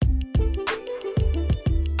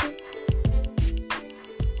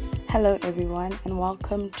Hello everyone, and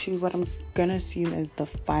welcome to what I'm gonna assume is the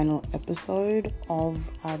final episode of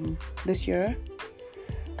this year,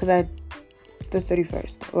 because it's the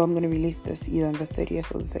 31st, or I'm gonna release this either on the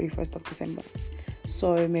 30th or the 31st of December.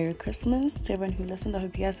 So Merry Christmas to everyone who listened. I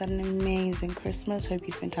hope you guys had an amazing Christmas. Hope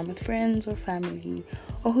you spent time with friends or family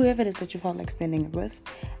or whoever it is that you felt like spending it with,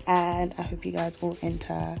 and I hope you guys will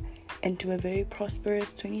enter into a very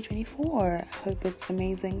prosperous 2024. I hope it's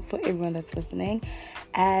amazing for everyone that's listening,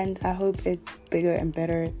 and I hope it's bigger and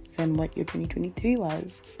better than what your 2023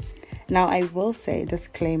 was. Now, I will say,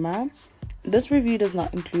 disclaimer, this review does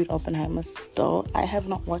not include Oppenheimer still. I have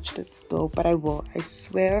not watched it still, but I will. I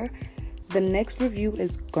swear the next review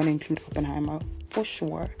is going to include Oppenheimer for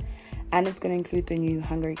sure, and it's going to include the new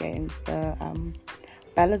Hunger Games, the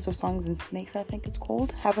Ballads of Songs and Snakes, I think it's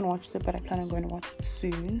called. Haven't watched it, but I plan on going to watch it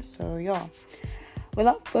soon. So yeah,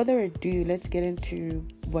 without further ado, let's get into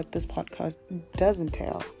what this podcast does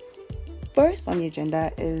entail. First on the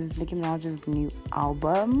agenda is Nicki Minaj's new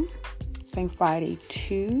album, Pink Friday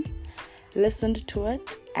 2. Listened to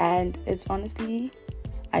it, and it's honestly,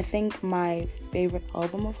 I think, my favorite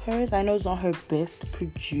album of hers. I know it's not her best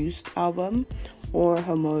produced album or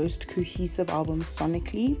her most cohesive album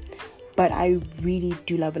sonically, but I really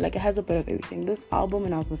do love it. Like, it has a bit of everything. This album,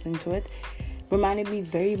 when I was listening to it, reminded me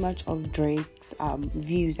very much of Drake's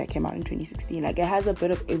Views that came out in 2016. Like, it has a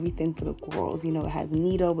bit of everything for the girls. You know, it has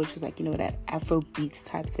Nita, which is like, you know, that Afro beats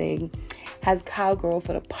type thing. It has Cowgirl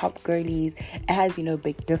for the pop girlies. It has, you know,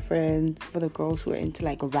 Big Difference for the girls who are into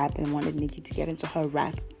like rap and wanted Nicki to get into her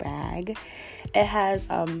rap bag. It has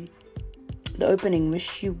the opening,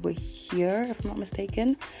 Wish You Were Here, if I'm not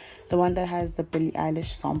mistaken. The one that has the Billie Eilish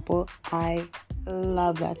sample. I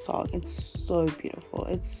love that song. It's so beautiful.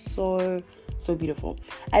 It's so beautiful.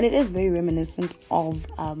 And it is very reminiscent of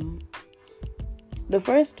the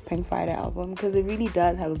first Pink Friday album, because it really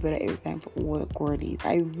does have a bit of everything for all the girlies.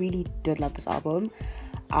 I really did love this album.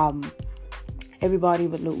 Everybody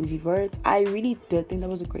with Lil Uzi Vert. I really did think that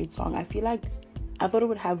was a great song. I thought it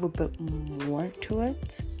would have a bit more to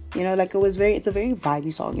it. You know, like it's a very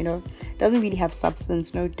vibey song, you know. It doesn't really have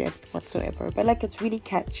substance, no depth whatsoever. But like, it's really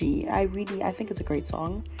catchy. I think it's a great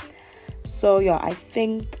song. So yeah, I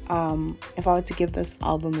think if I were to give this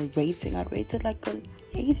album a rating, I'd rate it like an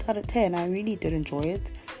 8 out of 10. I really did enjoy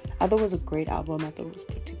it. I thought it was a great album. I thought it was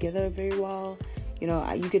put together very well. You know,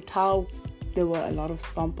 you could tell there were a lot of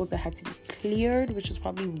samples that had to be cleared, which is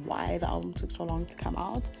probably why the album took so long to come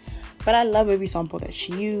out. But I love every sample that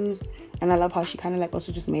she used, and I love how she kind of like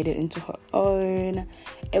also just made it into her own.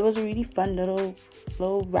 It was a really fun little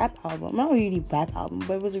rap album. Not really rap album,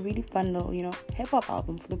 but it was a really fun little, you know, hip-hop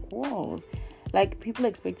album for the girls. Like, people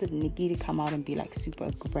expected Nicki to come out and be like super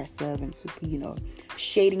aggressive and super, you know,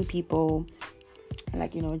 shading people and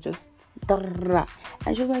like, you know, just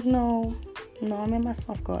and she was like, no, I'm in my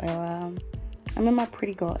soft girl era. I'm in my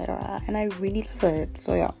pretty girl era, and I really love it.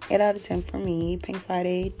 So yeah, 8 out of 10 for me. Pink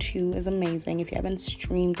Friday 2 is amazing. If you haven't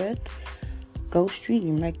streamed it, go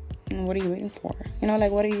stream. Like, what are you waiting for? You know,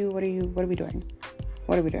 like, what are we doing?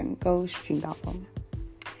 What are we doing? Go stream the album.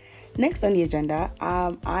 Next on the agenda,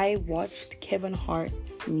 I watched Kevin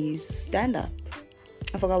Hart's new stand-up.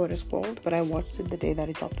 I forgot what it's called, but I watched it the day that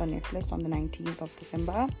it dropped on Netflix on the 19th of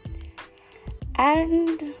December.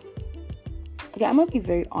 And okay, I'm gonna be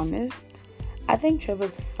very honest. I think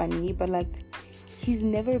Trevor's funny, but like, he's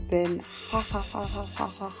never been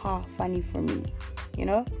ha funny for me, you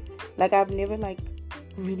know? Like, I've never like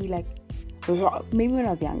really like, maybe when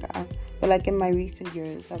I was younger, but like in my recent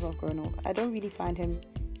years as I've grown up, I don't really find him.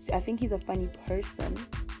 I think he's a funny person.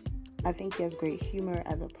 I think he has great humor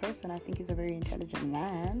as a person. I think he's a very intelligent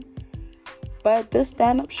man. But this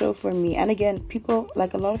stand-up show for me, and again, people,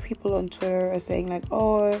 like a lot of people on Twitter are saying like,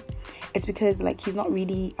 oh, it's because like he's not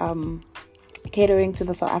really catering to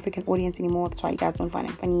the South African audience anymore. That's why you guys don't find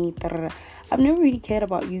him funny. I've never really cared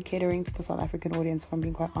about you catering to the South African audience, if I'm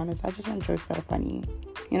being quite honest. I just want jokes that are funny.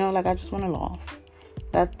 You know, like, I just want to laugh.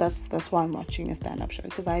 That's why I'm watching a stand-up show,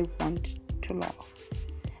 because I want to laugh.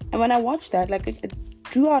 And when I watched that, like, it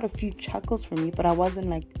drew out a few chuckles for me, but I wasn't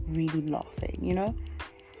like really laughing, you know?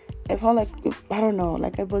 It felt like, I don't know,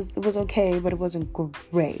 like it was okay, but it wasn't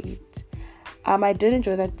great. I did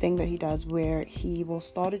enjoy that thing that he does where he will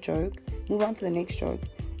start a joke, move on to the next joke,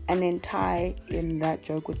 and then tie in that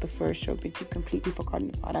joke with the first joke that you completely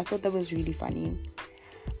forgotten about. I thought that was really funny.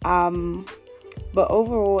 But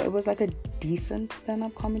overall, it was like a decent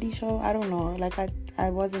stand-up comedy show. I don't know, like I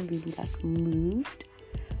wasn't really like moved,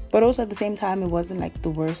 but also at the same time, it wasn't like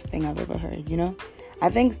the worst thing I've ever heard, you know? I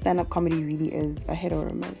think stand-up comedy really is a hit or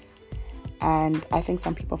a miss. And I think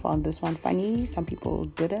some people found this one funny, some people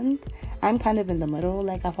didn't. I'm kind of in the middle.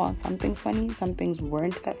 Like, I found some things funny, some things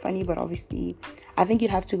weren't that funny. But obviously, I think you'd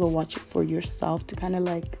have to go watch it for yourself to kind of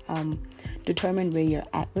like determine where you're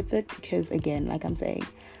at with it. Because again, like I'm saying,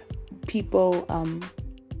 people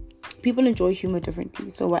enjoy humor differently.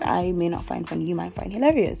 So what I may not find funny, you might find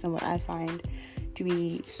hilarious. And what I find to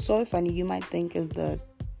be so funny, you might think is the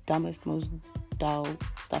dumbest, most dull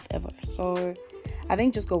stuff ever. So I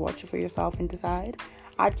think just go watch it for yourself and decide.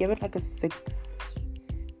 I'd give it like a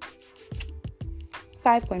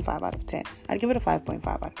 5.5 out of 10. I'd give it a 5.5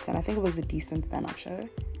 out of 10. I think it was a decent stand-up show.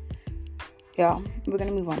 Yeah, we're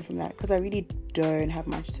gonna move on from that because I really don't have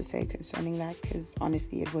much to say concerning that, because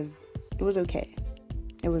honestly it was okay.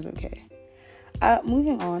 It was okay.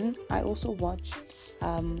 Moving on, I also watched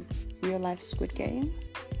Real Life Squid Games.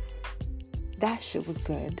 That shit was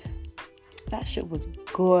good.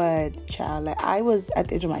 Child. Like, I was at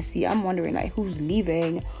the edge of my seat. I'm wondering, like, who's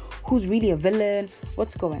leaving? Who's really a villain?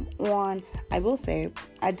 What's going on? I will say,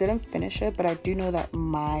 I didn't finish it, but I do know that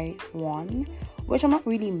Mai won, which I'm not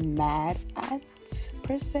really mad at,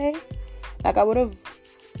 per se. Like, I would have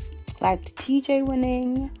liked TJ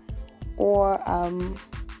winning, or,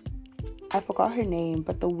 I forgot her name,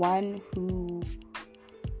 but the one who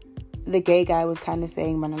the gay guy was kind of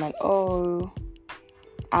saying, man, like, oh,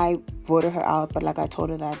 I voted her out, but like I told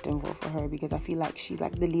her that I didn't vote for her because I feel like she's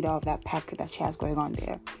like the leader of that pack that she has going on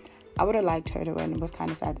there. I would have liked her to win. It was kind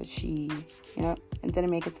of sad that she, didn't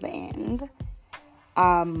make it to the end.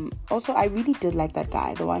 Also, I really did like that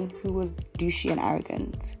guy, the one who was douchey and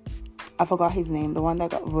arrogant. I forgot his name, the one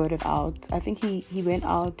that got voted out. I think he went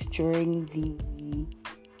out during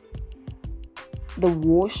the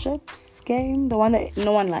Warships game, the one that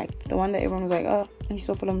no one liked, the one that everyone was like, oh, he's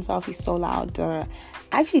so full of himself, he's so loud.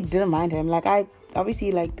 I actually didn't mind him. Like, I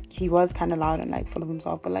obviously, like, he was kind of loud and like full of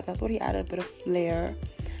himself, but like I thought he added a bit of flair,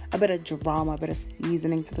 a bit of drama, a bit of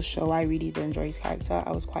seasoning to the show. I really did enjoy his character.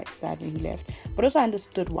 I was quite sad when he left, but also I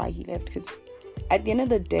understood why he left, because at the end of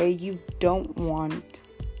the day, you don't want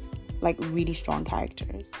like really strong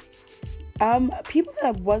characters. People that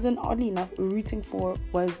I wasn't, oddly enough, rooting for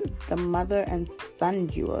was the mother and son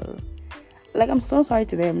duo. Like, I'm so sorry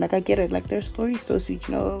to them. Like, I get it. Like, their story's so sweet.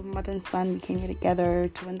 Mother and son came here together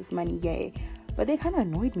to win this money, yay. But they kind of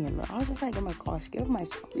annoyed me a lot. I was just like, oh my gosh, give my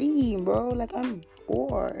screen, bro. Like, I'm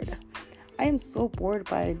bored. I am so bored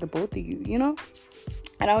by the both of you,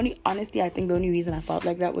 And honestly, I think the only reason I felt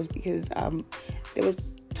like that was because they were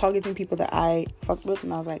targeting people that I fucked with,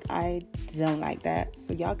 and I was like, I don't like that.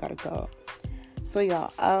 So y'all gotta go. So yeah,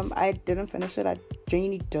 I didn't finish it. I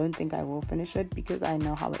genuinely don't think I will finish it because I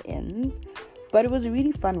know how it ends. But it was a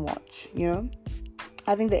really fun watch,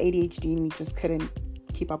 I think the ADHD in me just couldn't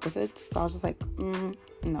keep up with it. So I was just like,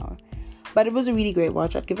 no. But it was a really great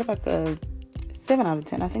watch. I'd give it like a 7 out of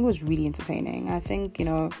 10. I think it was really entertaining. I think,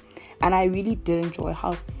 and I really did enjoy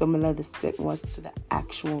how similar the set was to the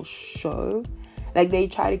actual show. Like, they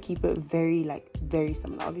try to keep it very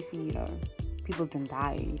similar. Obviously, people didn't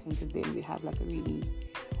die or anything, because then we'd have like a really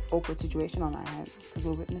awkward situation on our hands because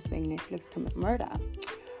we're witnessing Netflix commit murder.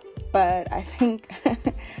 But I think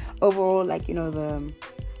overall, like, the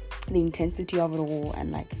intensity of it all,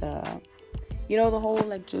 and like the whole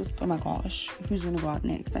like just, oh my gosh, who's gonna go out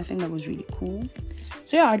next? I think that was really cool.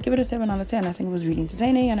 So yeah, I'd give it a 7 out of 10. I think it was really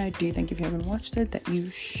entertaining, and I do think if you haven't watched it, that you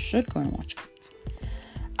should go and watch it.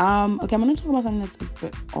 Okay, I'm gonna talk about something that's a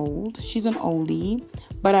bit old. She's an oldie,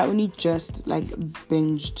 but I only just like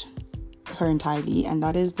binged her entirely, and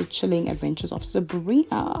that is The Chilling Adventures of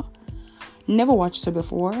Sabrina. Never watched her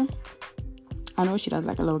before. I know she does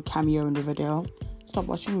like a little cameo in Riverdale. Stopped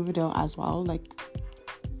watching Riverdale as well, like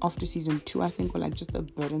after season 2, I think, or like just a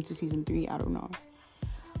bit into season 3, I don't know.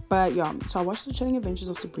 But yeah, so I watched The Chilling Adventures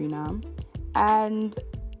of Sabrina, and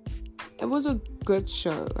it was a good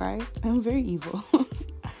show, right? I'm very evil.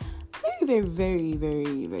 Very, very,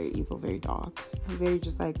 very, very evil, very dark. Very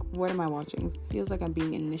just like, what am I watching? It feels like I'm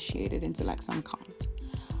being initiated into like some cult.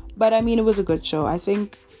 But I mean, it was a good show. I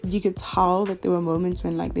think you could tell that there were moments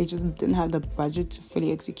when like they just didn't have the budget to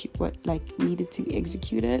fully execute what like needed to be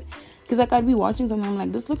executed. Because like I'd be watching something, I'm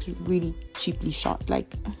like, this looks really cheaply shot.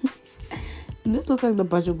 Like this looks like the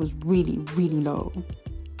budget was really, really low.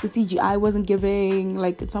 The CGI wasn't giving.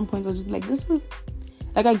 Like at some point I was just like, this is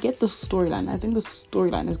like, I get the storyline. I think the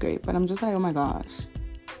storyline is great, but I'm just like, oh my gosh,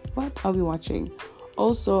 what are we watching?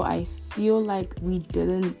 Also, I feel like we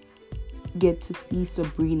didn't get to see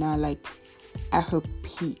Sabrina like at her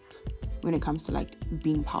peak when it comes to like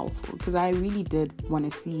being powerful, because I really did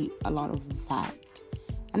want to see a lot of that,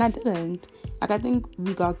 and I didn't. Like, I think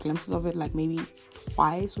we got glimpses of it like maybe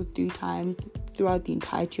twice or three throughout the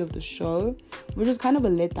entirety of the show, which is kind of a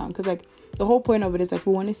letdown because like the whole point of it is like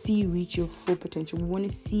we want to see you reach your full potential. We want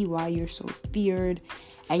to see why you're so feared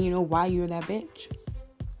and, you know, why you're that bitch.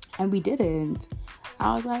 And we didn't.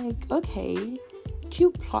 I was like, okay,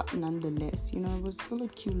 cute plot nonetheless. You know, it was still a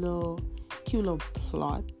cute little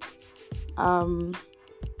plot.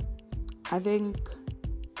 I think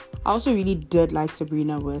I also really did like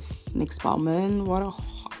Sabrina with Nick Spellman. What a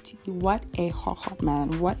hot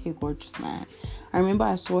man. What a gorgeous man. I remember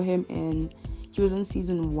I saw him he was in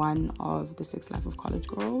season 1 of The Sex Life of College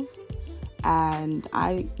Girls. And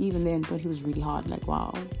I even then thought he was really hot. Like,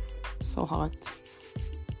 wow, so hot.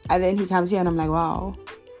 And then he comes here and I'm like, wow,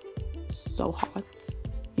 so hot.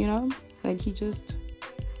 You know? Like, he just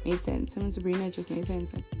made sense. Him and Sabrina just made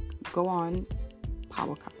sense. Like, go on,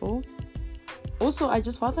 power couple. Also, I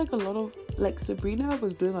just felt like a lot of, like, Sabrina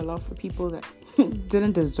was doing a lot for people that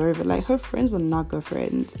didn't deserve it. Like, her friends were not good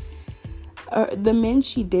friends. The men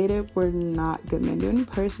she dated were not good men. The only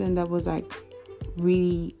person that was, like,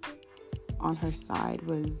 really on her side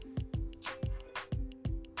was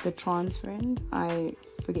the trans friend. I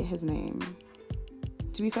forget his name.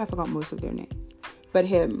 To be fair, I forgot most of their names. But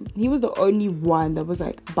he was the only one that was,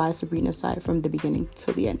 like, by Sabrina's side from the beginning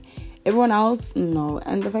till the end. Everyone else, no.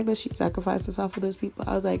 And the fact that she sacrificed herself for those people,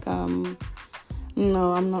 I was like,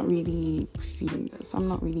 no, I'm not really feeling this. I'm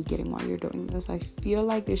not really getting why you're doing this. I feel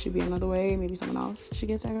like there should be another way. Maybe someone else should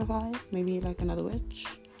get sacrificed. Maybe, like, another witch.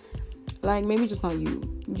 Like, maybe just not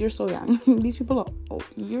you. You're so young. These people are,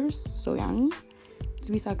 you're so young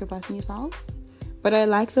to be sacrificing yourself. But I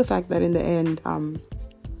like the fact that in the end,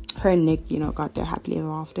 her and Nick, you know, got their happily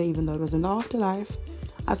ever after, even though it was in the afterlife.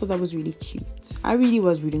 I thought that was really cute. I really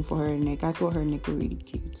was rooting for her and Nick. I thought her and Nick were really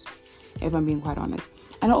cute, if I'm being quite honest.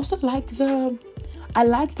 And I also like I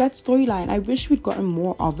liked that storyline. I wish we'd gotten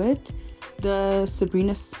more of it. The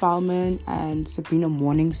Sabrina Spellman and Sabrina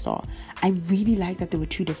Morningstar. I really like that there were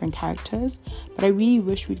 2 different characters, but I really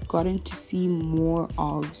wish we'd gotten to see more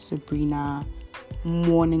of Sabrina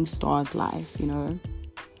Morningstar's life, you know.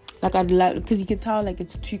 Like, I'd like, because you could tell, like,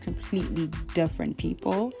 it's 2 completely different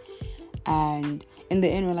people. And in the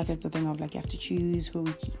end, we're like, it's a thing of, like, you have to choose who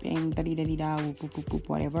we're keeping, da-di-da-di-da, boop, boop, boop,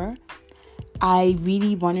 whatever. I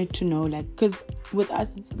really wanted to know, like, because with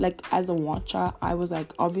us, like, as a watcher, I was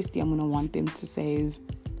like, obviously, I'm going to want them to save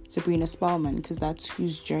Sabrina Spellman, because that's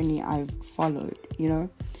whose journey I've followed, you know?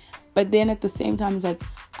 But then at the same time, it's like,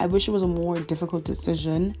 I wish it was a more difficult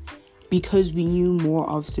decision, because we knew more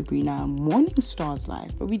of Sabrina Morningstar's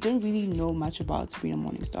life, but we didn't really know much about Sabrina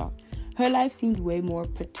Morningstar. Her life seemed way more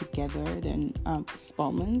put together than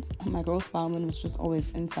Spellman's. My girl Spellman was just always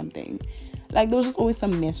in something. Like, there was just always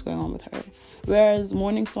some mess going on with her. Whereas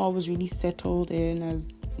Morningstar was really settled in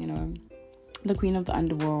as, you know, the queen of the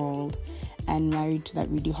underworld and married to that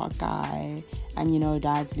really hot guy. And, you know,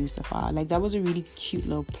 dad's Lucifer. Like, that was a really cute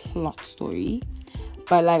little plot story.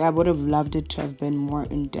 But, like, I would have loved it to have been more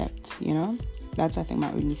in depth, you know? That's, I think,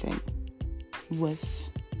 my only thing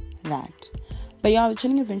with that. But, yeah, The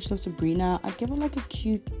Chilling Adventures of Sabrina, I'd give it, like, a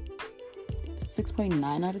cute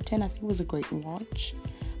 6.9 out of 10. I think it was a great watch.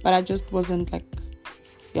 But I just wasn't, like,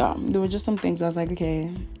 yeah, there were just some things I was like,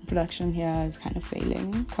 okay, production here is kind of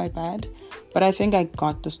failing quite bad. But I think I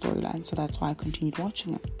got the storyline, so that's why I continued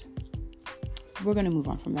watching it. We're going to move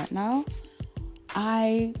on from that now.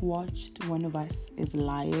 I watched One of Us is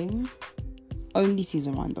Lying. Only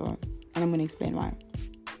season 1 though. And I'm going to explain why.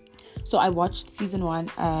 So I watched season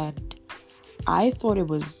 1 and I thought it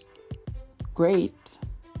was great.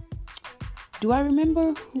 Do I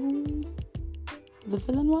remember who the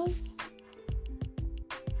villain was?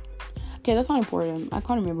 Okay, that's not important. I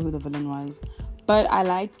can't remember who the villain was. But I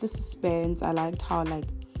liked the suspense. I liked how, like,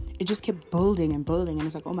 it just kept building and building. And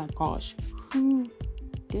it's like, oh my gosh, who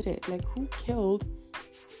did it? Like, who killed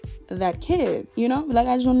that kid? You know? Like,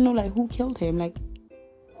 I just want to know, like, who killed him? Like,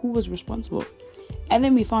 who was responsible? And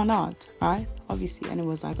then we found out, right? Obviously. And it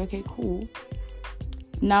was like, okay, cool.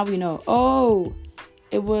 Now we know. Oh,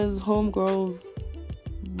 it was Homegirl's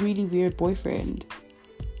really weird boyfriend.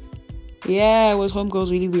 Yeah, it was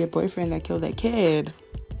Homegirl's really weird boyfriend that killed that kid.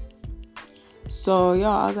 So, yeah,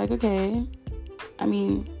 I was like, okay. I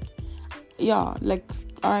mean, yeah, like,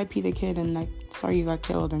 R.I.P. the kid, and, like, sorry you got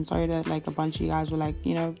killed, and sorry that, like, a bunch of you guys were, like,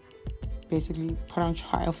 you know, basically put on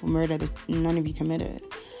trial for murder that none of you committed.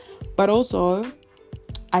 But also,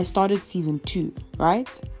 I started season 2, right?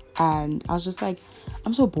 And I was just like,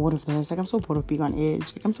 I'm so bored of this. Like, I'm so bored of being on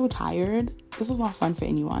edge. Like, I'm so tired. This is not fun for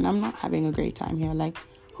anyone. I'm not having a great time here. Like,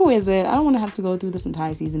 who is it? I don't want to have to go through this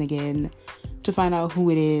entire season again to find out who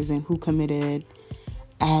it is and who committed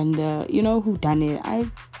and, you know, who done it.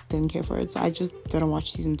 didn't care for it, so I just didn't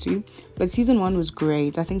watch season 2. But season 1 was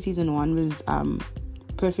great. I think season 1 was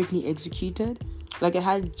perfectly executed. Like, it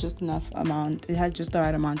had just the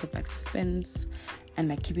right amount of like suspense and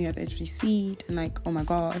like keeping you at the edge of your seat, and like, oh my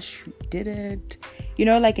gosh, who did it? You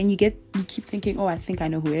know, like, and you keep thinking, oh, I think I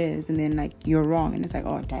know who it is, and then like you're wrong, and it's like,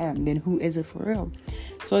 oh damn, then who is it for real?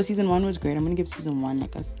 So season 1 was great. I'm gonna give season 1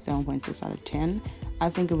 like a 7.6 out of 10. I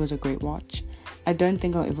think it was a great watch. I don't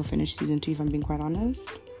think I'll ever finish season 2, if I'm being quite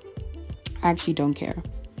honest. I actually don't care.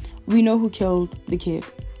 We know who killed the kid.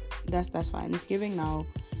 That's fine. It's giving now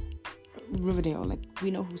Riverdale. Like, we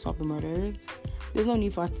know who solved the murders. There's no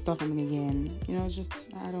need for us to start something again. You know, it's just,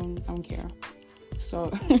 I don't care.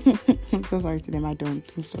 So I'm so sorry to them.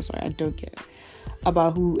 I'm so sorry. I don't care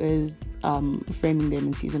about who is framing them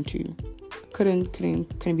in season 2. Couldn't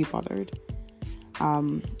be bothered.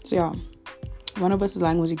 So yeah, One of Us is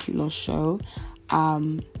Lying was a cute little show.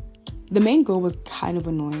 The main girl was kind of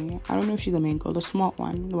annoying. I don't know if she's the main girl, the smart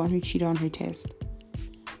one, the one who cheated on her test,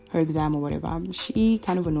 her exam or whatever. She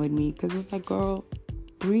kind of annoyed me because it's like, girl,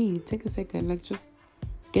 breathe, take a second, like, just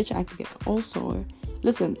get your act together. Also,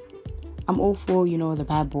 listen, I'm all for, the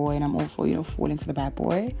bad boy, and I'm all for, falling for the bad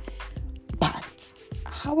boy. But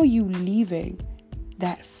how are you leaving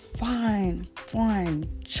that fine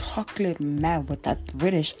chocolate man with that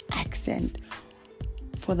British accent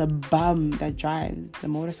for the bum that drives the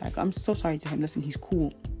motorcycle? I'm so sorry to him. Listen, he's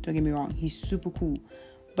cool. Don't get me wrong. He's super cool.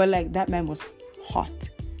 But like, that man was hot.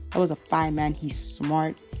 That was a fine man. He's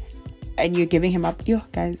smart. And you're giving him up. Yo,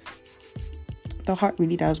 guys, the heart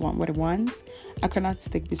really does want what it wants. I could not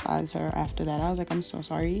stick beside her after that. I was like, I'm so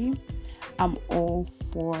sorry. I'm all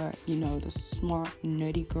for, the smart,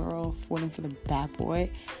 nerdy girl falling for the bad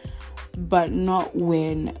boy. But not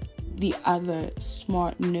when the other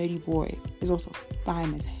smart, nerdy boy is also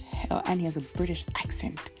fine as hell and he has a British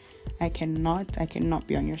accent. I cannot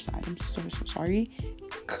be on your side. I'm so sorry.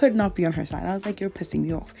 Could not be on her side. I was like, you're pissing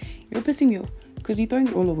me off. Because you're throwing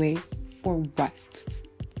it all away for what?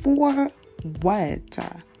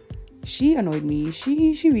 She annoyed me.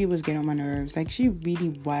 She really was getting on my nerves. Like, she really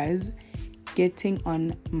was getting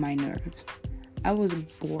on my nerves. I was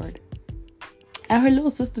bored. And her little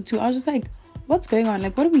sister too. I was just like, what's going on?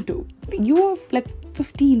 Like, what do we do? You are like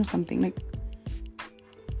 15 or something. Like,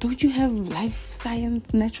 don't you have life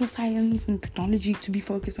science, natural science, and technology to be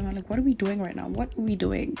focused on? Like, what are we doing right now? What are we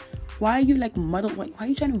doing? Why are you like muddled? Why are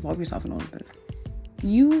you trying to involve yourself in all of this?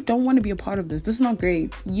 You don't want to be a part of this. This is not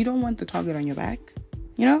great. You don't want the target on your back,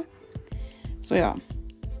 So yeah,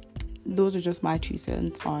 those are just my 2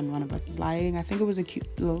 cents on One of Us is Lying. I think it was a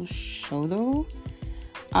cute little show though.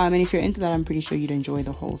 And if you're into that, I'm pretty sure you'd enjoy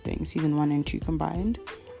the whole thing, season 1 and 2 combined.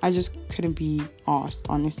 I just couldn't be asked,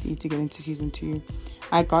 honestly, to get into season 2.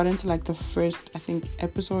 I got into like the first, I think,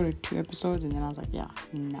 episode or 2 episodes, and then I was like, yeah,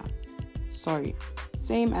 nah, sorry.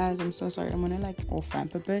 Same as, I'm so sorry, I'm gonna like off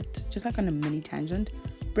ramp a bit, just like on a mini tangent.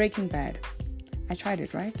 Breaking Bad, I tried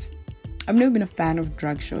it, right? I've never been a fan of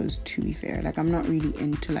drug shows, to be fair. Like, I'm not really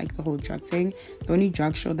into like the whole drug thing. The only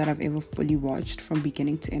drug show that I've ever fully watched from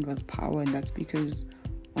beginning to end was Power, and that's because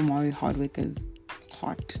Omari Hardwick is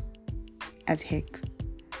hot as heck.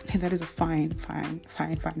 That is a fine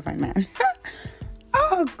man.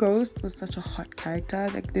 Ghost was such a hot character.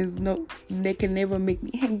 Like, they can never make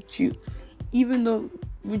me hate you, even though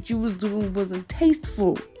what you was doing wasn't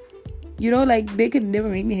tasteful. Like, they could never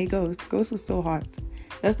make me hate Ghost. Ghost was so hot.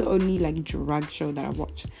 That's the only like drug show that I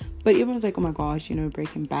watched. But everyone's like, oh my gosh,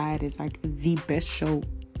 Breaking Bad is like the best show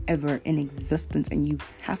ever in existence, and you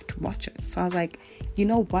have to watch it. So I was like, you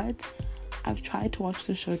know what? I've tried to watch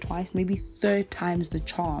the show twice, maybe 3rd time's the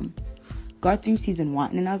charm. Got through season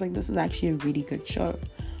 1, and I was like, this is actually a really good show.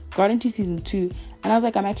 Got into season 2, and I was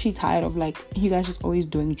like, I'm actually tired of like you guys just always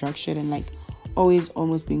doing drug shit and like always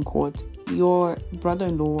almost being caught. Your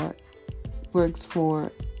brother-in-law works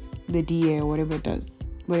for the DA or whatever it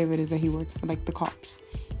is that he works for, like the cops.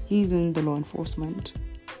 He's in the law enforcement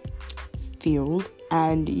field,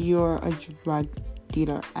 and you're a drug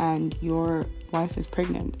dealer, and your wife is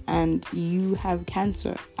pregnant, and you have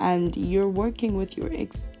cancer, and you're working with your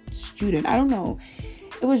ex-student. I don't know.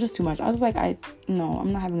 It was just too much. I was like, I'm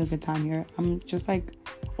not having a good time here. I'm just like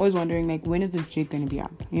always wondering, like, when is the jig going to be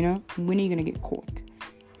up? When are you going to get caught?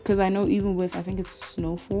 Because I know even with, I think it's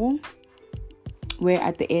Snowfall, where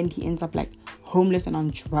at the end he ends up like homeless and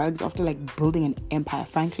on drugs after like building an empire.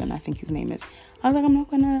 Franklin, I think his name is. I was like, I'm not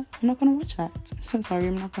gonna watch that. I'm so sorry,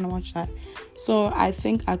 I'm not gonna watch that. So I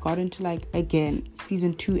think I got into like, again,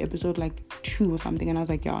 season 2 episode like 2 or something, and I was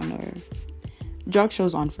like, y'all know, drug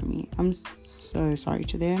shows aren't for me. I'm so sorry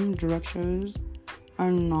to them. Drug shows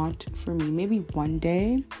are not for me. Maybe one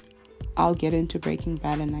day I'll get into Breaking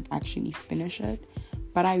Bad and like actually finish it.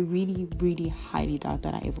 But I really, really highly doubt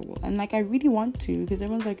that I ever will. And like I really want to, because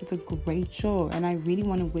everyone's like, it's a great show, and I really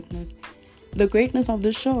want to witness the greatness of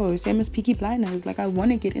the show. Same as Peaky Blinders. Like I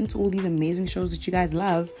want to get into all these amazing shows that you guys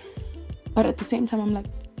love, but at the same time I'm like,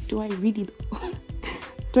 do I really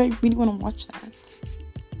want to watch that?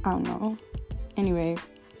 I don't know. Anyway,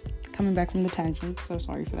 coming back from the tangent, so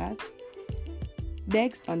sorry for that.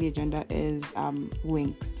 Next on the agenda is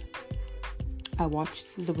Winx. I watched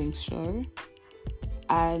the Winx show,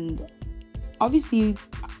 and obviously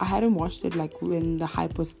I hadn't watched it like when the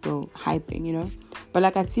hype was still hyping, you know, but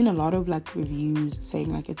like I'd seen a lot of like reviews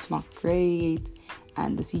saying like it's not great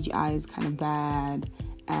and the CGI is kind of bad,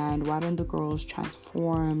 and why don't the girls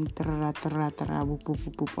transform,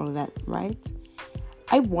 all of that, right?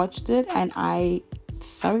 I watched it and I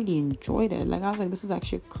thoroughly enjoyed it. Like I was like, this is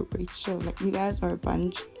actually a great show. Like you guys are a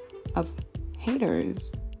bunch of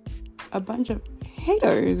haters. A bunch of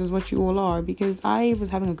haters is what you all are, because I was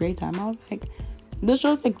having a great time. I was like, this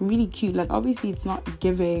show's like really cute. Like obviously it's not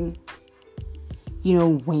giving, you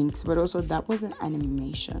know, Winx, but also that was an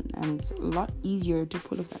animation, and it's a lot easier to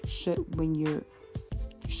pull off that shit when your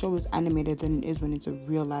show is animated than it is when it's a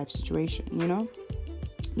real life situation, you know?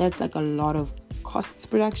 That's like a lot of costs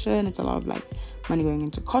production. It's a lot of like money going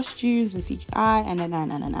into costumes and CGI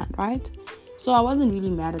and right? So I wasn't really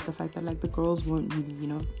mad at the fact that like the girls weren't really, you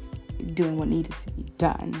know, doing what needed to be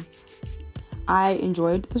done. I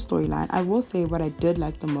enjoyed the storyline. I will say what I did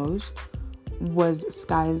like the most was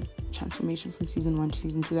Sky's transformation from season 1 to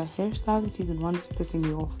season 2. That hairstyle in season 1 was pissing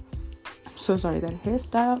me off. I'm so sorry. That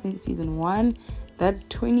hairstyle in season 1, that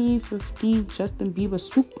 2015 Justin Bieber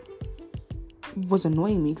swoop was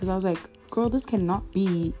annoying me, because I was like, girl, this cannot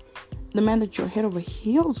be the man that you're head over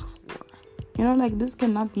heels for. You know, like this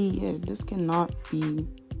cannot be it. This cannot be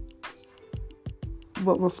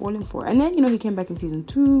what we're falling for. And then, you know, he came back in season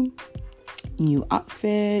 2, new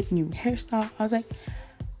outfit, new hairstyle. I was like,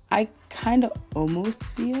 I kind of almost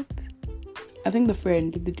see it. I think the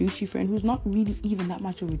douchey friend, who's not really even that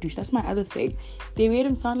much of a douche. That's my other thing. They made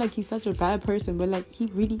him sound like he's such a bad person, but like he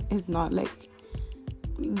really is not. Like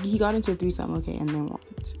he got into a threesome, okay, and then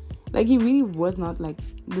what? Like he really was not like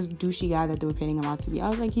this douchey guy that they were painting him out to be. I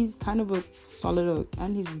was like, he's kind of a solid oak,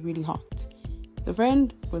 and he's really hot. The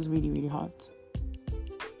friend was really, really hot.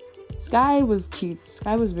 Sky was cute.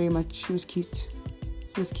 Sky was she was cute.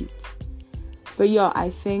 She was cute. But yeah, I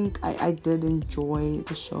think I did enjoy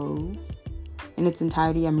the show in its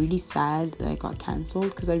entirety. I'm really sad that it got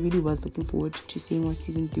cancelled, because I really was looking forward to seeing what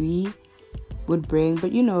season 3 would bring.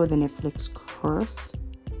 But you know the Netflix curse.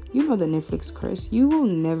 You will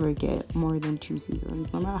never get more than 2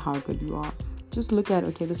 seasons, no matter how good you are. Just look at,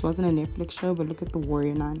 okay, this wasn't a Netflix show, but look at The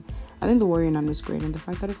Warrior Nun. I think The Warrior Nun was great, and the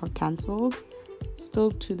fact that it got cancelled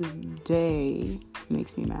still to this day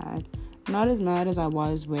makes me mad. Not as mad as I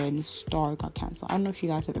was when Star got cancelled. I don't know if you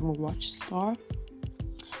guys have ever watched Star,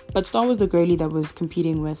 but Star was the girlie that was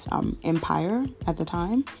competing with Empire at the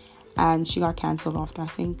time, and she got cancelled after I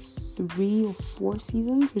think 3 or 4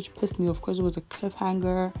 seasons, which pissed me off because it was a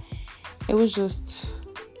cliffhanger.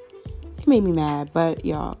 It made me mad. But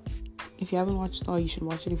yeah, if you haven't watched Star, you should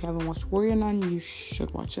watch it. If you haven't watched Warrior Nun, you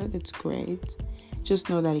should watch it. It's great. Just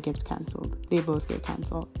know that it gets cancelled. They both get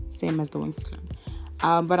cancelled, same as the Winx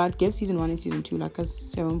Club. But I'd give season 1 and season 2 like a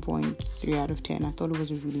 7.3 out of 10. I thought it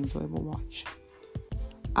was a really enjoyable watch.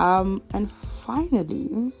 And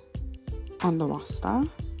finally, on the roster,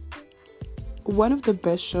 one of the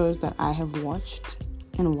best shows that I have watched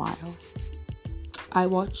in a while. I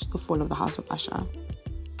watched The Fall of the House of Usher,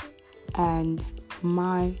 and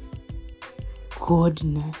my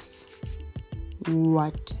goodness,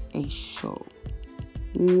 what a show.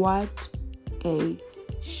 What a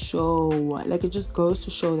show. Like, it just goes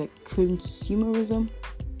to show that consumerism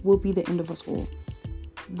will be the end of us all.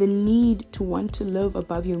 The need to want to live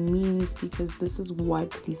above your means, because this is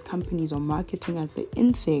what these companies are marketing as the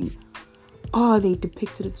in thing. Oh, they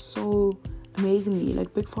depicted it so amazingly.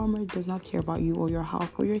 Like, Big Pharma does not care about you or your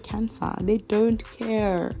health or your cancer. They don't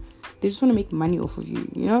care. They just want to make money off of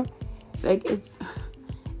you, you know? Like, it's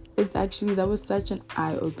actually, that was such an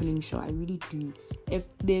eye-opening show. I really do. If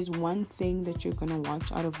there's one thing that you're gonna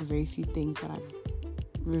watch out of the very few things that I've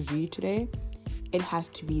reviewed today, it has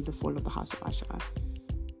to be The Fall of the House of Usher.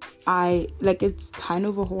 It's kind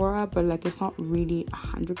of a horror, but like it's not really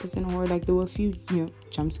 100% horror. Like, there were a few, you know,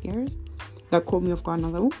 jump scares that caught me off guard, and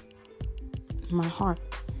I was like, ooh, my heart.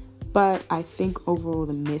 But I think overall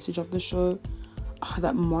the message of the show,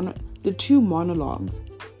 the 2 monologues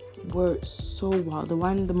were so wild. The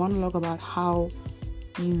monologue about how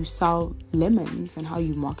you sell lemons and how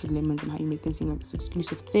you market lemons and how you make them seem like this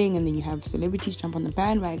exclusive thing, and then you have celebrities jump on the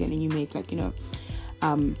bandwagon and you make like,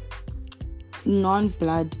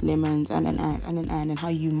 non-blood lemons and how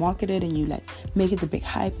you market it, and you like make it the big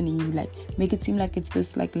hype, and then you like make it seem like it's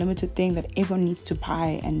this like limited thing that everyone needs to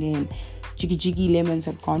buy. And then Jiggy lemons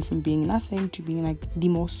have gone from being nothing to being like the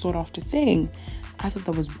most sought after thing. I thought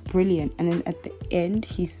that was brilliant. And then at the end,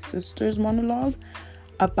 his sister's monologue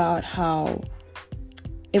about how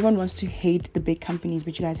everyone wants to hate the big companies,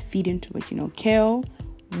 but you guys feed into it. Kale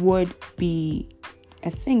would be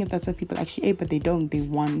a thing if that's what people actually ate, but they don't. They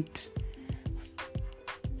want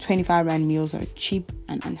 25 rand meals that are cheap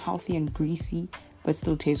and unhealthy and greasy, but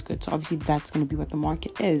still taste good. So obviously that's going to be what the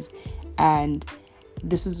market is. And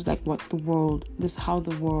this is like this is how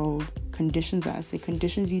the world conditions us. It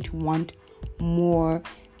conditions you to want more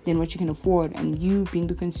than what you can afford. And you being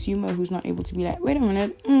the consumer who's not able to be like, wait a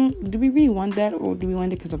minute, do we really want that, or do we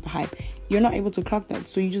want it because of the hype? You're not able to clock that.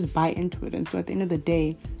 So you just buy into it. And so at the end of the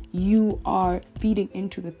day, you are feeding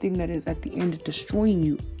into the thing that is at the end destroying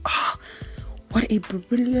you. What a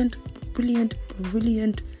brilliant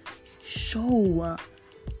show.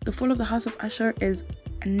 The Fall of the House of Usher is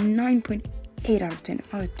a 9.8 out of 10,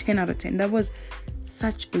 not a 10 out of 10. That was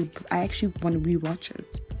I actually want to rewatch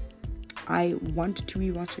it. I want to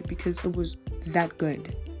rewatch it because it was that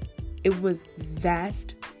good. It was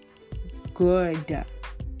that good.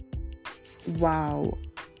 Wow.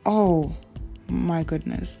 Oh my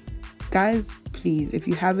goodness. Guys, please, if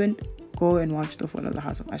you haven't, go and watch The Fall of the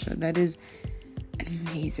House of Usher. That is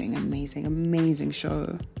an amazing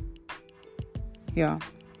show. Yeah.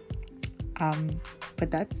 But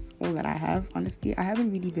that's all that I have. Honestly, I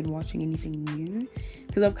haven't really been watching anything new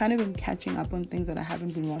because I've kind of been catching up on things that I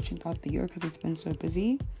haven't been watching throughout the year because it's been so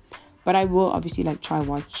busy. But I will obviously like try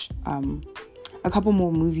watch a couple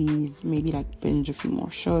more movies, maybe like binge a few more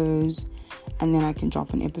shows, and then I can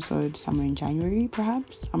drop an episode somewhere in January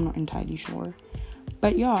perhaps. I'm not entirely sure.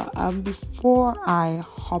 But yeah, before I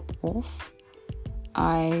hop off,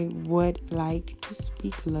 I would like to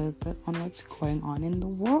speak a little bit on what's going on in the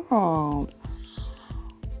world.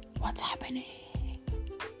 What's happening?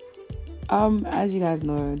 As you guys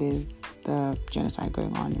know, there's the genocide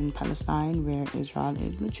going on in Palestine, where Israel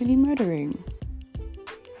is literally murdering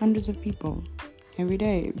hundreds of people every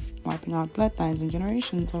day, wiping out bloodlines and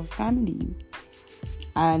generations of families.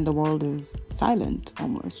 And the world is silent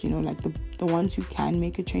almost, like the ones who can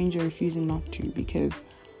make a change are refusing not to, because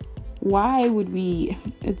why would we,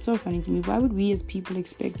 it's so funny to me, why would we as people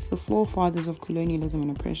expect the forefathers of colonialism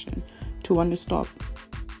and oppression to want to stop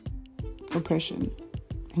oppression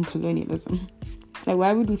and colonialism? Like,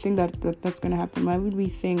 why would we think that's going to happen? Why would we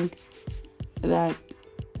think that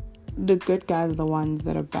the good guys are the ones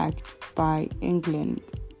that are backed by England,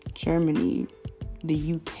 Germany,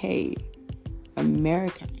 the UK,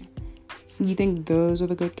 America? You think those are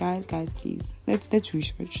the good guys? Guys, please, let's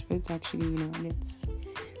research. Let's actually, let's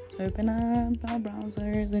open up our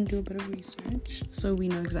browsers and do a bit of research so we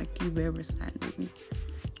know exactly where we're standing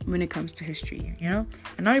when it comes to history, and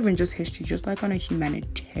not even just history, just like on a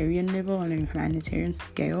humanitarian level, on a humanitarian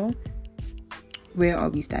scale. Where are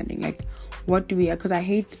we standing? Like, what do we, because I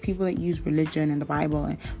hate people that use religion and the Bible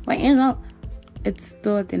and Israel. It's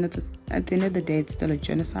still at the end of the day, it's still a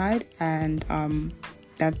genocide, and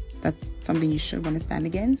that's something you should want to stand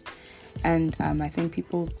against. And I think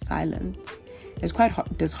people's silence is quite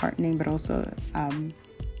disheartening, but also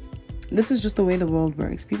this is just the way the world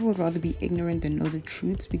works. People would rather be ignorant than know the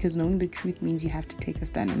truths, because knowing the truth means you have to take a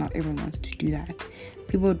stand, and not everyone wants to do that.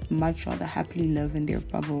 People would much rather happily live in their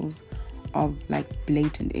bubbles of like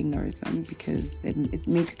blatant ignorance, because it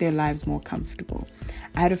makes their lives more comfortable.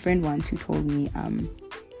 I had a friend once who told me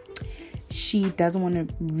she doesn't want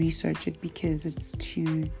to research it because it's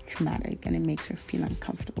too traumatic and it makes her feel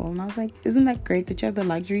uncomfortable. And I was like, isn't that great that you have the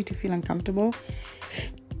luxury to feel uncomfortable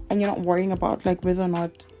and you're not worrying about like whether or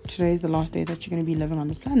not today is the last day that you're going to be living on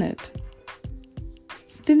this planet?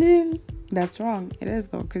 That's wrong. It is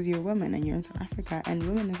though, because you're a woman and you're in South Africa, and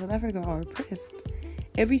women in South Africa are oppressed.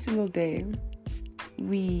 Every single day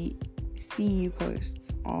we see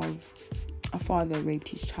posts of a father raped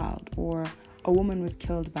his child, or a woman was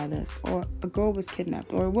killed by this, or a girl was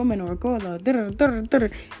kidnapped, or a woman or a girl,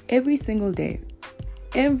 every single day,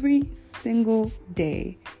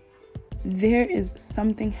 there is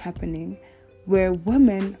something happening where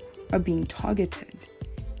women are being targeted.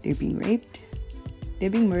 They're being raped,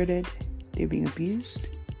 they're being murdered, they're being abused,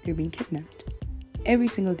 they're being kidnapped every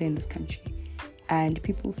single day in this country. And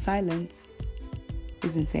people's silence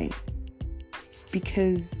is insane,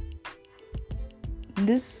 because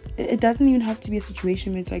it doesn't even have to be a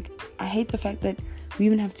situation where it's like, I hate the fact that We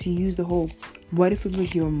even have to use the whole, what if it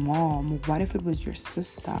was your mom? What if it was your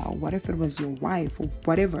sister? What if it was your wife? Or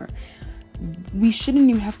whatever. We shouldn't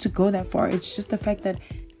even have to go that far. It's just the fact that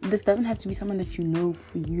this doesn't have to be someone that you know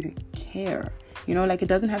for you to care. You know, like, it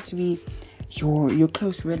doesn't have to be your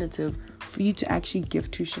close relative for you to actually give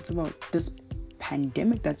two shits about this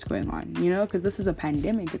pandemic that's going on, you know, because this is a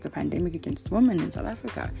pandemic. It's a pandemic against women in South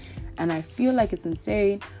Africa. And I feel like it's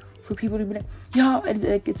insane for people to be like, yeah,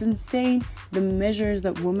 it's insane the measures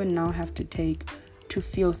that women now have to take to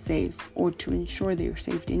feel safe or to ensure their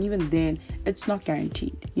safety. And even then, it's not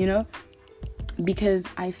guaranteed, you know, because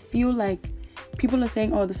I feel like people are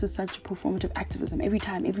saying, oh, this is such performative activism. Every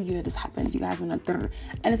year this happens, you guys are not there.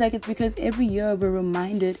 And it's like, it's because every year we're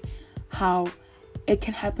reminded how it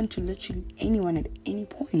can happen to literally anyone at any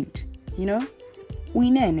point, you know?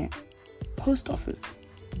 Uinene, post office,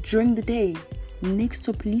 during the day, next to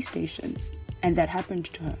a police station, and that happened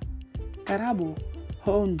to her. Karabo,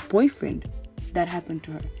 her own boyfriend, that happened to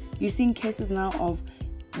her. You're seeing cases now of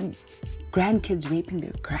grandkids raping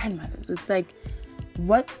their grandmothers. It's like,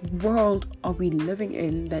 what world are we living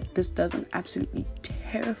in that this doesn't absolutely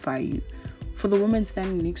terrify you for the woman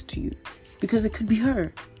standing next to you? Because it could be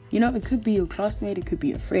her. You know, it could be your classmate, it could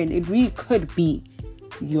be a friend. It really could be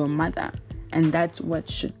your mother. And that's what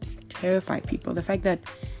should terrify people. The fact that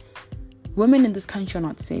women in this country are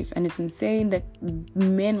not safe. And it's insane that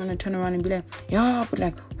men want to turn around and be like, yeah, but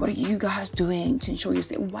like, what are you guys doing to ensure you're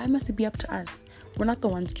safe? Why must it be up to us? We're not the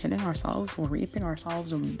ones killing ourselves or raping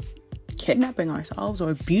ourselves or kidnapping ourselves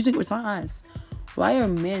or abusing. It's not us. Why are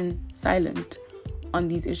men silent on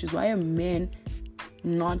these issues? Why are men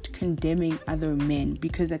not condemning other men?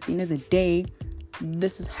 Because at the end of the day,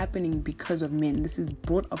 this is happening because of men. This is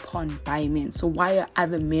brought upon by men. So why are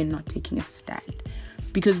other men not taking a stand?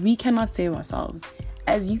 Because we cannot save ourselves.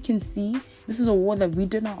 As you can see, this is a war that we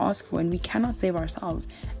did not ask for, and we cannot save ourselves.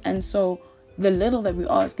 And so the little that we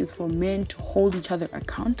ask is for men to hold each other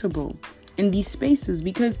accountable in these spaces,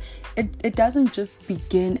 because it doesn't just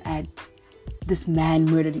begin at this man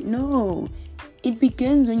murdered. No, it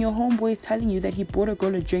begins when your homeboy is telling you that he bought a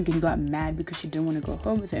girl a drink and he got mad because she didn't want to go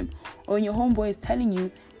home with him. Or when your homeboy is telling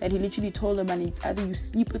you that he literally told her, man, it's either you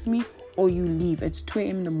sleep with me or you leave. It's 2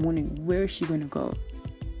 a.m. in the morning. Where is she going to go?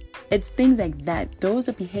 It's things like that. Those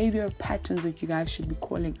are behavioral patterns that you guys should be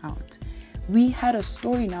calling out. We had a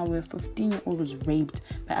story now where a 15-year-old was raped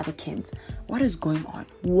by other kids. What is going on?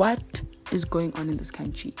 What is going on in this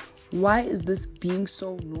country? Why is this being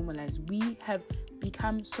so normalized? We have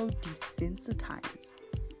become so desensitized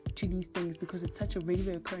to these things because it's such a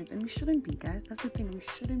regular occurrence, and we shouldn't be, guys. That's the thing. We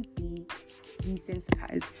shouldn't be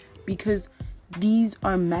desensitized because these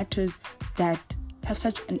are matters that have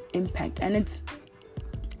such an impact, and it's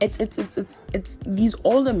these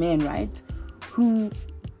older men, right, who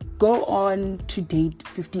go on to date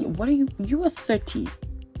 15. What are you are 30.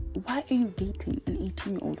 Why are you dating an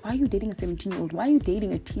 18-year-old? Why are you dating a 17-year-old? Why are you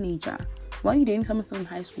dating a teenager? Why are you dating someone still in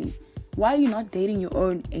high school? Why are you not dating your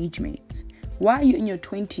own age mates? Why are you in your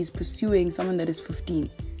 20s pursuing someone that is 15?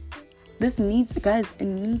 This needs, guys, it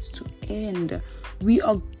needs to end. We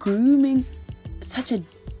are grooming such a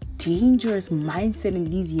dangerous mindset in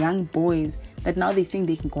these young boys that now they think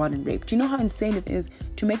they can go out and rape. Do you know how insane it is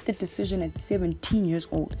to make the decision at 17 years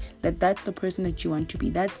old that that's the person that you want to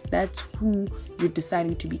be? That's who you're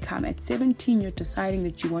deciding to become. At 17, you're deciding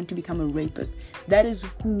that you want to become a rapist. That is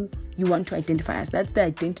who you want to identify as. That's the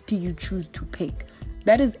identity you choose to pick.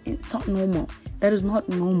 It's not normal. That is not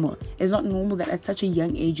normal. It's not normal that at such a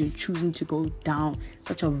young age you're choosing to go down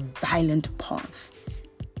such a violent path.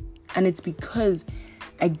 And it's because,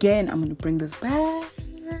 again, I'm going to bring this back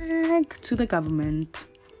to the government.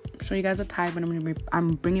 I'm sure you guys are tired, but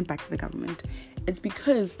I'm bringing it back to the government. It's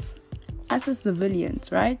because us as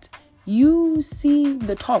civilians, right? You see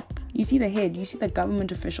the top, you see the head, you see the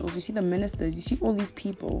government officials, you see the ministers, you see all these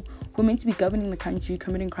people who are meant to be governing the country,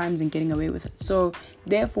 committing crimes and getting away with it. So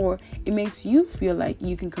therefore, it makes you feel like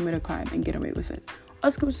you can commit a crime and get away with it.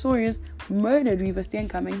 Oscar Pistorius murdered Reeva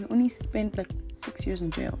Steenkamp and he only spent like 6 years in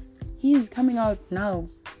jail. He's coming out now,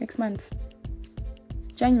 next month.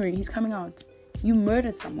 January, he's coming out. You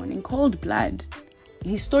murdered someone in cold blood.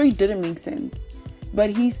 His story didn't make sense,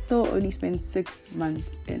 but he still only spent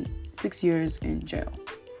 6 years in jail.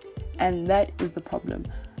 And that is the problem.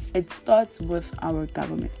 It starts with our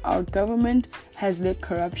government. Our government has let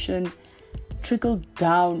corruption trickle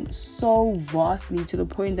down so vastly to the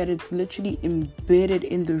point that it's literally embedded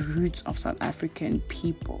in the roots of South African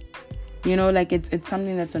people. You know, like it's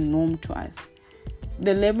something that's a norm to us.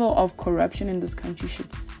 the level of corruption in this country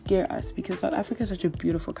should scare us, because South Africa is such a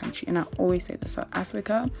beautiful country. And I always say that South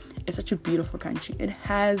Africa is such a beautiful country. It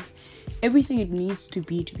has everything it needs to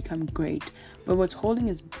become great. But what's holding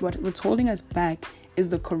us back is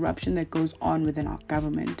the corruption that goes on within our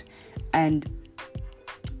government, and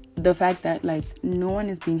the fact that no one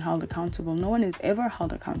is being held accountable. No one is ever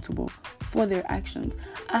held accountable for their actions.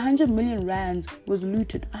 100 million rands was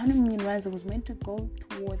looted. 100 million rands that was meant to go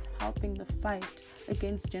towards helping the fight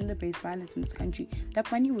against gender-based violence in this country.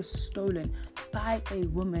 That money was stolen by a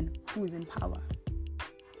woman who is in power.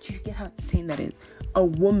 Do you get how insane that is? A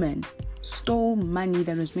woman stole money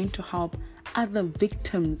that was meant to help other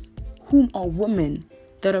victims, whom are women,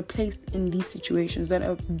 that are placed in these situations, that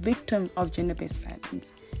are victims of gender-based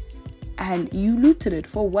violence. And you looted it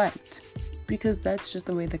for what? Because that's just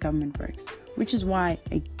the way the government works. Which is why,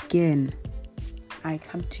 again, I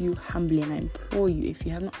come to you humbly and I implore you, if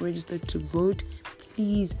you have not registered to vote,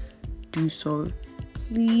 please do so.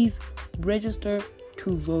 Please register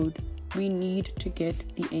to vote. We need to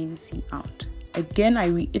get the ANC out. Again, I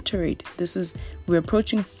reiterate, we're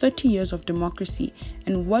approaching 30 years of democracy.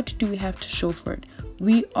 And what do we have to show for it?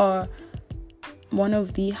 We are one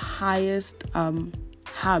of the highest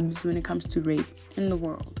hubs when it comes to rape in the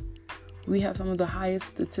world. We have some of the highest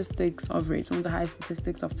statistics of rape, some of the highest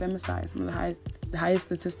statistics of femicide, some of the highest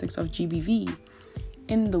statistics of GBV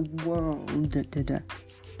in the world,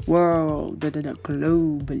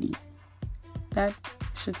 globally. That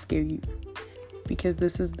should scare you, because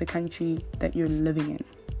this is the country that you're living in.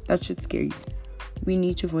 That should scare you. We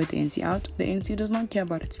need to vote the ANC out. The ANC does not care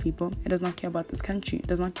about its people. It does not care about this country. It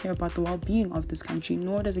does not care about the well-being of this country,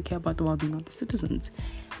 nor does it care about the well-being of the citizens.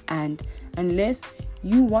 And unless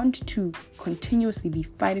you want to continuously be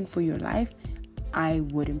fighting for your life, I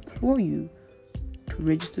would implore you to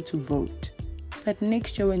register to vote. So that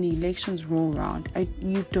next year when the elections roll around,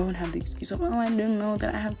 you don't have the excuse of, I don't know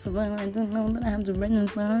that I have to vote. I don't know that I have to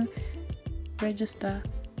register. Register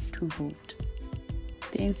to vote.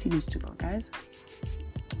 The ANC needs to go, guys.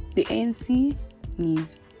 The ANC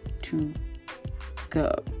needs to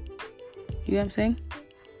go. You know what I'm saying?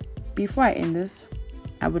 Before I end this,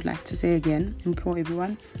 I would like to say again, implore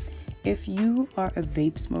everyone, if you are a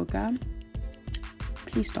vape smoker,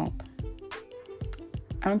 please stop.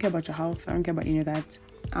 I don't care about your health. I don't care about any of that.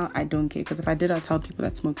 I don't care, because if I did, I'll tell people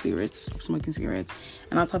that smoke cigarettes to stop smoking cigarettes,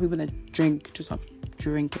 and I'll tell people that drink to stop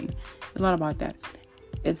drinking. It's not about that.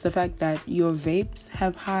 It's the fact that your vapes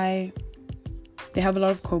have a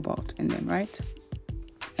lot of cobalt in them, right?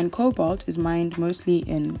 And cobalt is mined mostly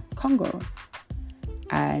in Congo.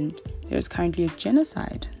 And there's currently a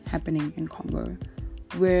genocide happening in Congo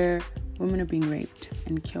where women are being raped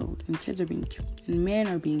and killed, and kids are being killed, and men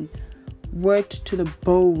are being worked to the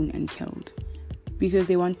bone and killed because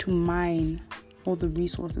they want to mine all the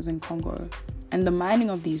resources in Congo. And the mining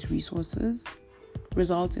of these resources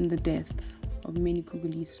results in the deaths of many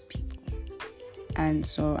Congolese people. And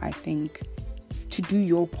so I think to do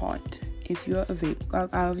your part, if you're a vape,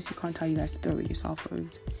 I obviously can't tell you guys to throw away your cell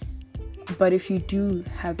phones, but if you do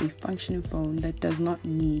have a functioning phone that does not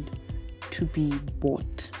need to be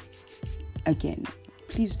bought, again,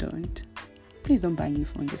 please don't buy new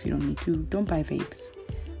phones if you don't need to. Don't buy vapes.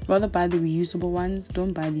 Rather buy the reusable ones.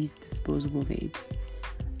 Don't buy these disposable vapes.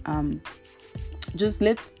 Just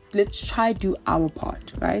let's try do our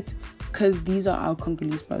part, right? Because these are our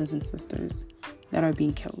Congolese brothers and sisters that are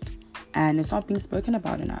being killed, and it's not being spoken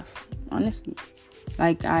about enough, honestly.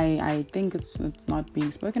 I think it's not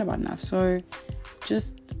being spoken about enough. So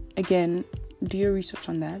just, again, do your research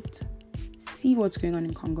on that. See what's going on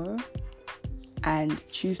in Congo and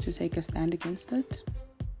choose to take a stand against it.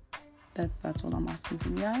 That's all I'm asking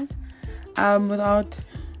from you guys. Without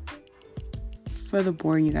further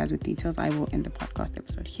boring you guys with details, I will end the podcast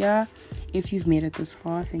episode here. If you've made it this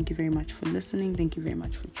far, thank you very much for listening. Thank you very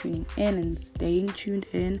much for tuning in and staying tuned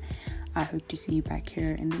in. I hope to see you back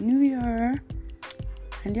here in the new year.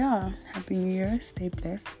 And yeah, happy new year. Stay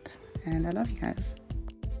blessed. And I love you guys.